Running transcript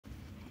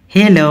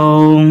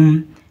Hello,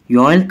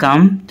 you're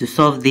welcome to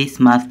solve this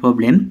math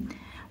problem,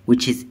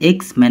 which is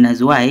x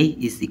minus y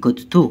is equal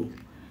to 2.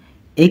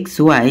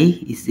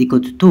 xy is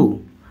equal to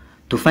 2.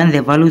 To find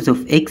the values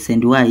of x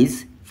and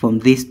y's from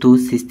these two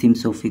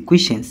systems of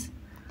equations.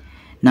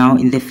 Now,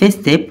 in the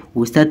first step,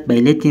 we'll start by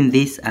letting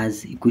this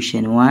as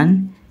equation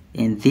 1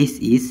 and this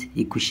is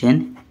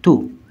equation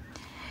 2.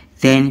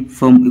 Then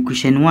from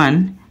equation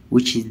 1,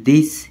 which is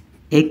this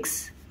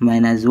x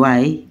minus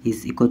y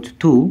is equal to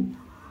 2,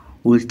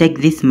 we'll take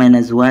this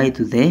minus y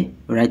to the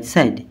right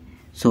side.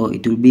 So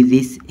it will be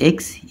this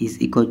x is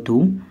equal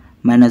to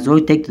minus y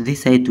take to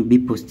this side to be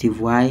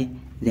positive y,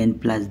 then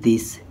plus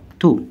this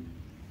 2.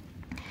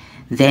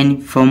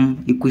 Then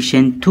from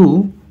equation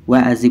 2,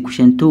 whereas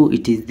equation 2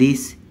 it is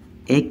this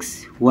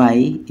x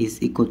y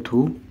is equal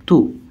to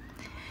 2.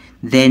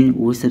 Then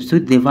we'll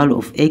substitute the value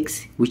of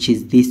x, which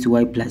is this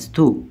y plus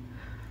 2.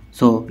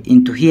 So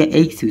into here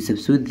x we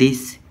substitute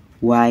this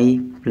y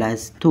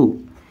plus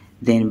 2.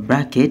 Then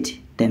bracket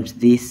times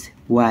this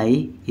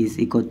y is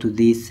equal to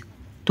this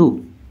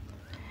 2.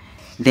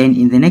 Then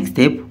in the next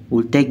step,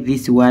 we'll take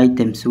this y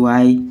times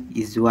y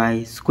is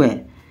y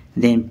square.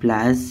 Then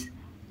plus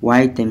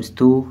y times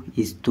 2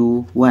 is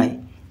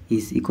 2y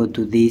is equal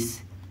to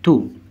this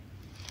 2.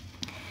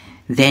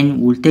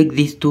 Then we'll take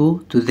this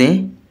 2 to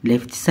the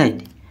left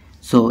side.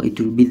 So it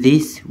will be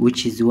this,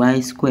 which is y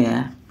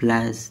square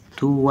plus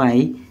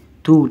 2y.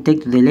 2 will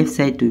take to the left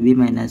side to be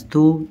minus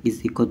 2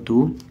 is equal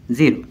to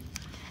 0.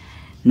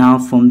 Now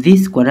from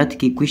this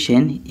quadratic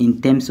equation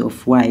in terms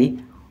of y,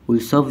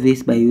 we'll solve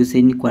this by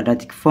using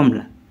quadratic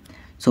formula.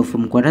 So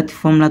from quadratic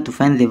formula, to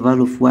find the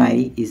value of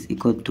y is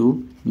equal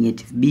to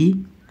negative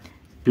b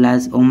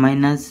plus or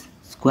minus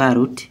square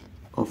root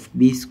of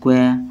b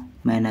square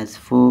minus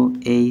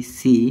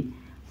 4ac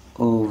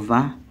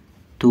over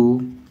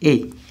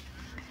 2a.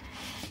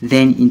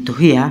 Then into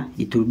here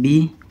it will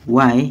be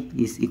y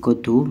is equal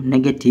to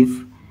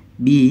negative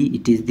b,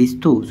 it is this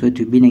 2, so it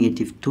will be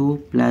negative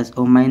 2 plus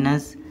or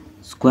minus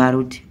square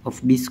root of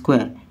b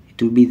square,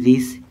 it will be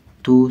this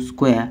 2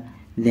 square,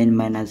 then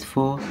minus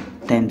 4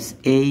 times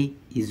a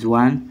is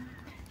 1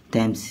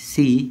 times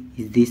c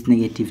is this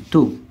negative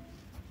 2,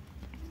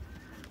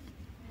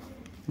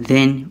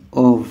 then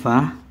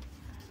over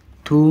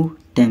 2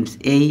 times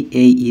a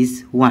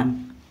is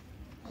 1.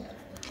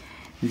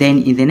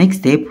 Then in the next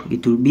step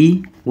it will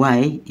be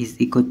y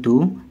is equal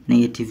to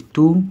negative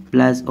 2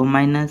 plus or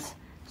minus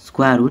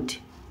square root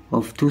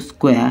of 2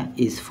 square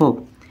is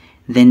 4.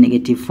 Then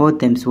negative 4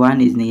 times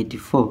 1 is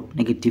negative 4.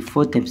 Negative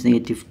 4 times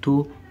negative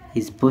 2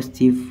 is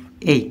positive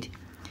 8.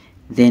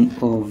 Then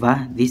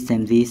over this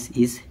time this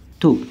is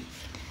 2.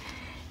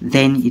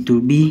 Then it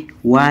will be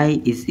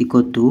y is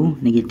equal to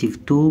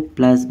negative 2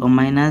 plus or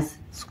minus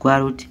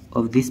square root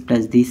of this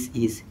plus this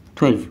is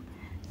 12.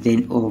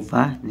 Then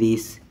over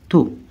this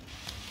 2.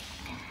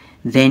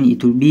 Then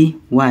it will be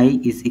y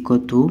is equal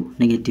to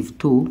negative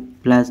 2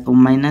 plus or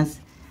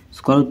minus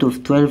square root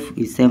of 12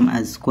 is same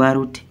as square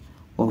root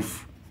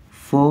of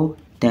 4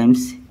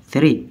 times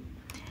 3,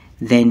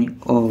 then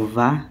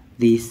over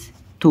this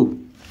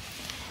 2.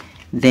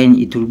 Then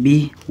it will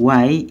be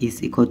y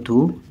is equal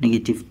to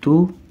negative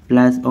 2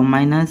 plus or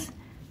minus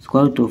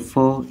square root of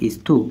 4 is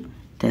 2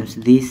 times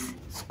this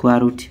square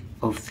root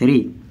of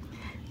 3.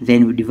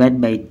 Then we divide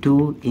by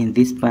 2 in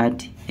this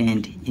part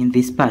and in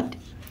this part.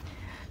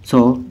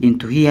 So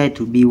into here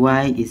it will be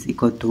y is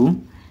equal to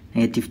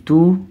negative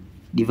 2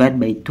 divided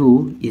by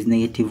 2 is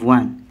negative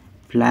 1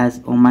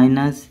 plus or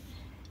minus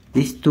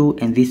this 2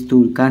 and this 2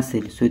 will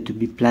cancel, so it will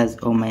be plus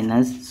or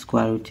minus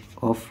square root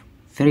of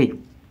 3.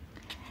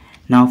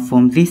 Now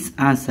from this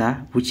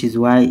answer, which is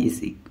y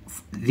is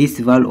this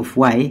value of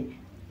y,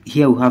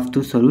 here we have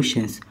two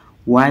solutions.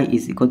 Y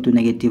is equal to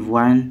negative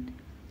 1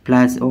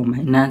 plus or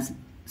minus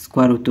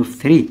square root of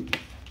 3.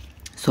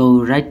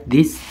 So write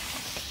this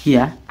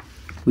here,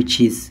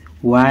 which is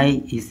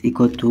y is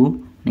equal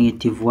to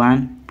negative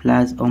 1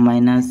 plus or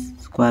minus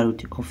square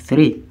root of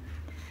 3.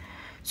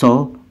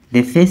 So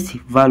the first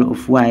value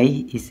of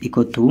y is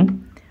equal to,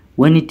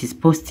 when it is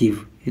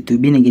positive, it will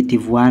be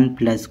negative 1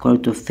 plus square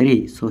root of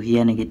 3. So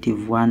here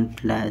negative 1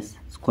 plus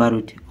square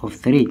root of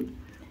 3.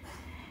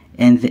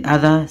 And the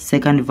other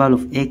second value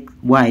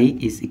of y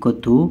is equal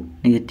to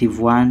negative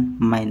 1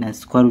 minus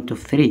square root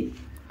of 3.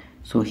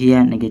 So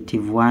here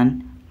negative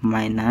 1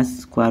 minus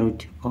square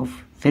root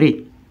of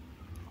 3.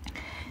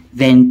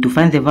 Then to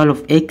find the value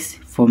of x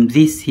from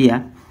this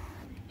here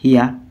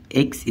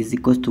x is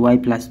equal to y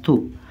plus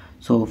 2.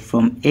 So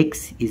from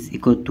x is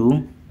equal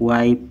to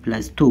y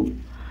plus 2.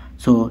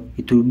 So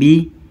it will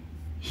be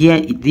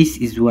here, this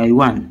is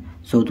y1.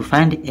 So to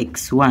find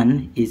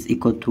x1 is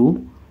equal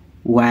to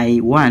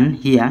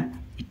y1, here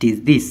it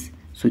is this.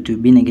 So it will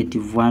be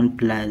negative 1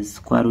 plus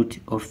square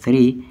root of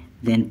 3,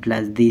 then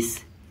plus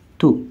this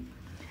 2.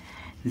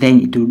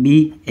 Then it will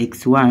be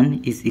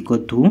x1 is equal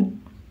to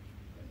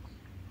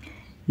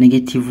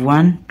negative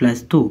 1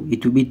 plus 2.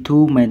 It will be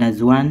 2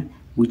 minus 1,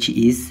 which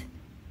is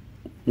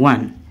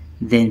 1.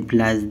 Then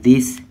plus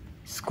this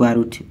square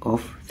root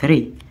of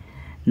 3.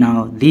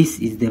 Now this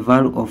is the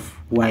value of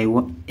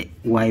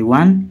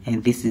y1,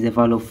 and this is the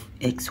value of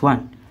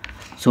x1.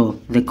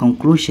 So the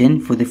conclusion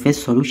for the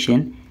first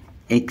solution,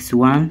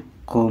 x1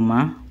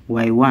 comma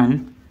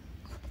y1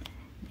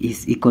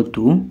 is equal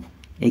to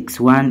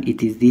x1,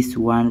 it is this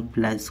 1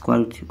 plus square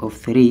root of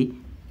 3,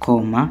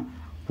 comma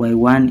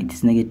y1, it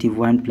is negative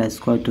 1 plus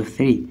square root of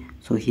 3.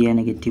 So here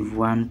negative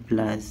 1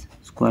 plus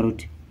square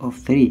root of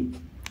 3.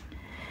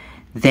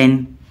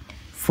 Then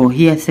for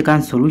here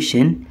second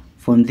solution,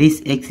 from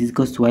this x is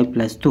equal to y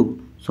plus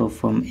 2. So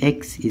from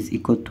x is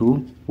equal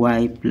to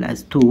y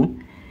plus 2,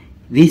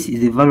 this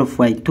is the value of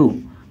y2.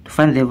 To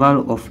find the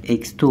value of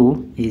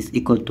x2 is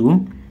equal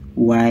to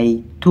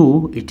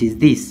y2, it is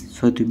this,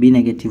 so it will be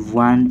negative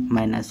 1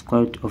 minus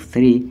square root of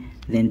 3,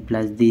 then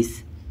plus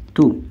this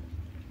 2.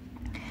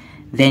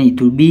 Then it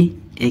will be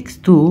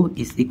x2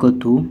 is equal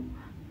to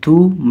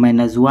 2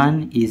 minus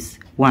 1 is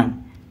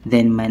 1,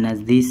 then minus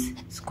this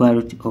square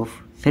root of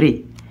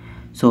 3.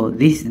 So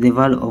this is the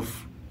value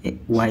of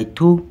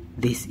y2,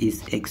 this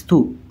is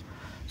x2.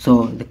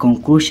 So the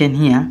conclusion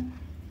here,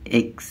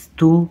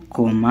 x2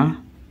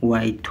 comma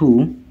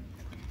y2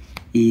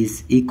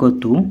 is equal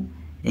to,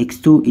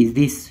 x2 is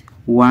this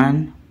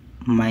 1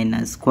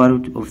 minus square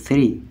root of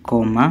 3,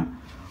 comma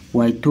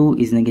y2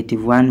 is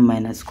negative 1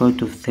 minus square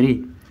root of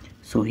 3.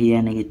 So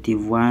here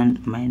negative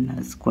 1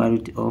 minus square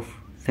root of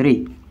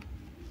 3.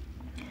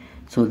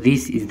 So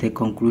this is the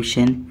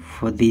conclusion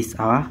for this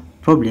our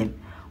problem,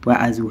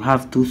 whereas we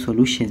have two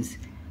solutions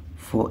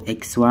for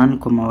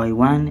x1 comma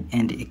y1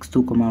 and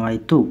x2 comma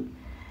y2.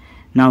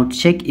 Now to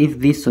check if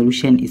this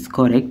solution is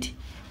correct,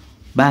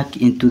 back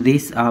into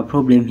this our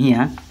problem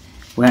here,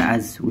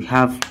 whereas we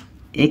have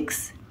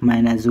x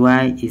minus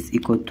y is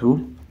equal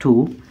to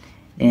 2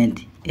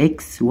 and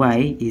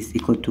xy is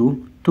equal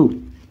to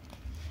 2.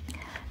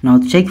 Now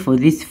to check for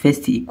this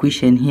first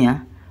equation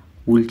here,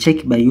 we'll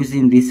check by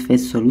using this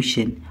first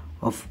solution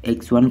of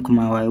x1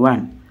 comma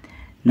y1.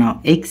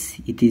 Now x,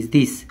 it is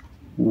this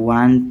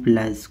 1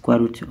 plus square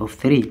root of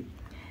 3,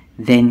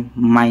 then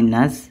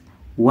minus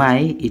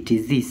y, it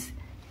is this,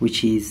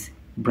 which is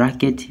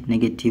bracket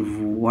negative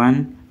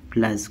 1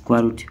 plus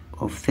square root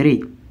of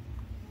 3.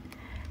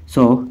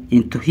 So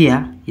into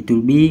here it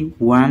will be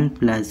 1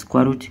 plus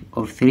square root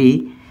of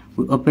 3.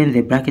 We open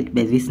the bracket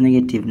by this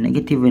negative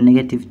and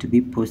negative to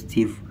be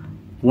positive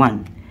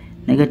 1.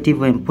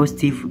 Negative and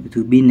positive, it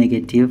will be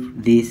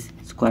negative this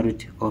square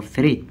root of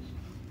 3.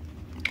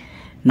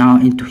 Now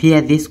into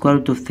here, this square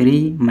root of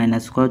 3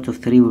 minus square root of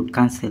 3 will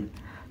cancel.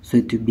 So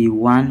it will be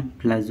 1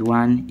 plus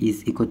 1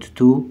 is equal to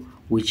 2,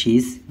 which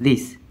is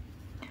this.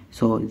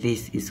 So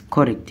this is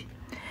correct.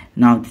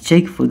 Now to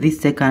check for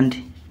this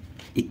second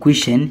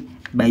equation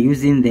by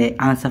using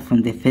the answer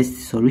from the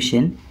first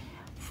solution,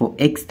 for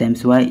x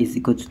times y is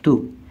equal to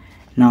 2.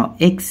 Now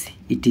x,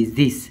 it is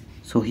this.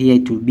 So here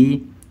it will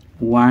be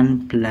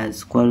 1 plus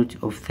square root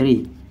of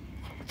 3.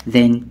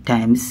 Then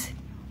times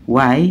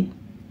y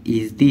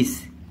is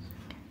this,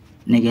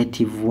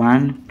 negative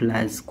 1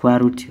 plus square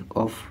root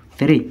of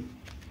 3.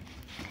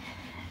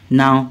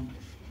 Now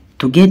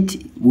to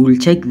get, we'll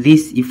check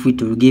this if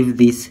it will give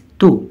this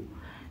 2.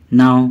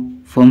 Now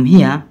from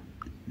here,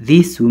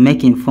 this will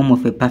make in form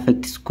of a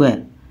perfect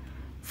square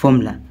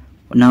formula.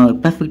 Now a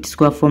perfect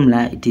square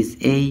formula, it is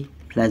a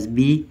plus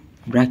b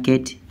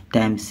bracket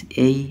times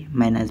a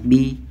minus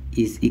b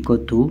is equal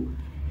to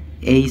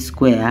a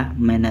square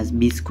minus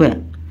b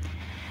square.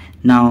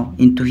 Now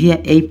into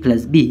here, a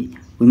plus b,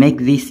 we make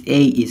this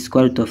a is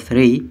square root of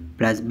 3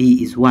 plus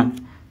b is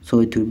 1. So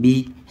it will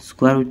be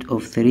square root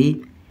of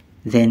 3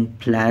 then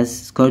plus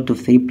square root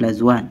of 3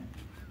 plus 1.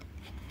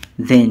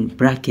 Then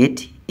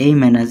bracket a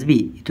minus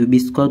b, it will be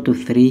square root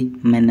of 3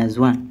 minus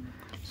 1.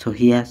 So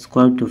here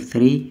square root of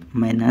 3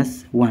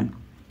 minus 1.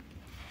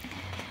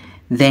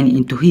 Then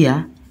into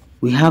here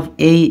we have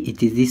a,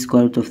 it is this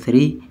square root of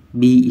 3,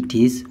 b it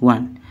is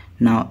 1.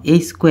 Now a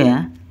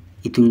square,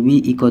 it will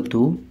be equal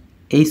to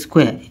a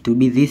square, it will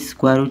be this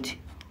square root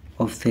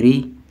of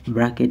 3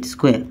 bracket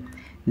square,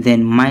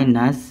 then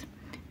minus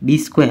b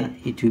square,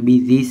 it will be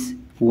this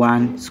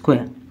 1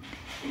 square.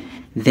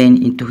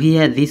 Then into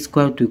here, this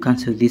square root will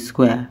cancel this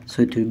square,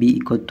 so it will be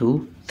equal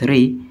to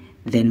 3,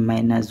 then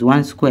minus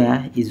 1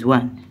 square is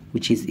 1,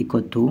 which is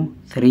equal to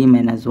 3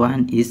 minus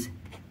 1 is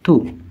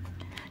 2.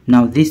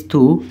 Now this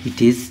 2,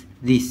 it is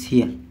this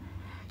here.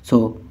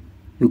 So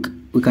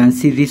we can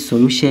see this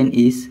solution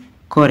is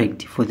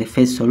correct for the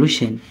first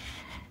solution.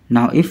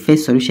 Now if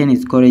first solution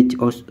is correct,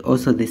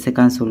 also the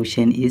second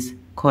solution is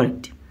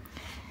correct.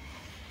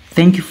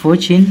 Thank you for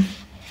watching.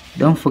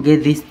 Don't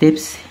forget these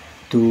steps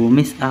to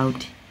miss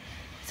out.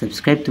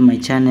 Subscribe to my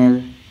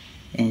channel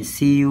and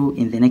see you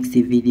in the next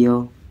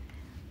video.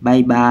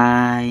 Bye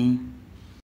bye.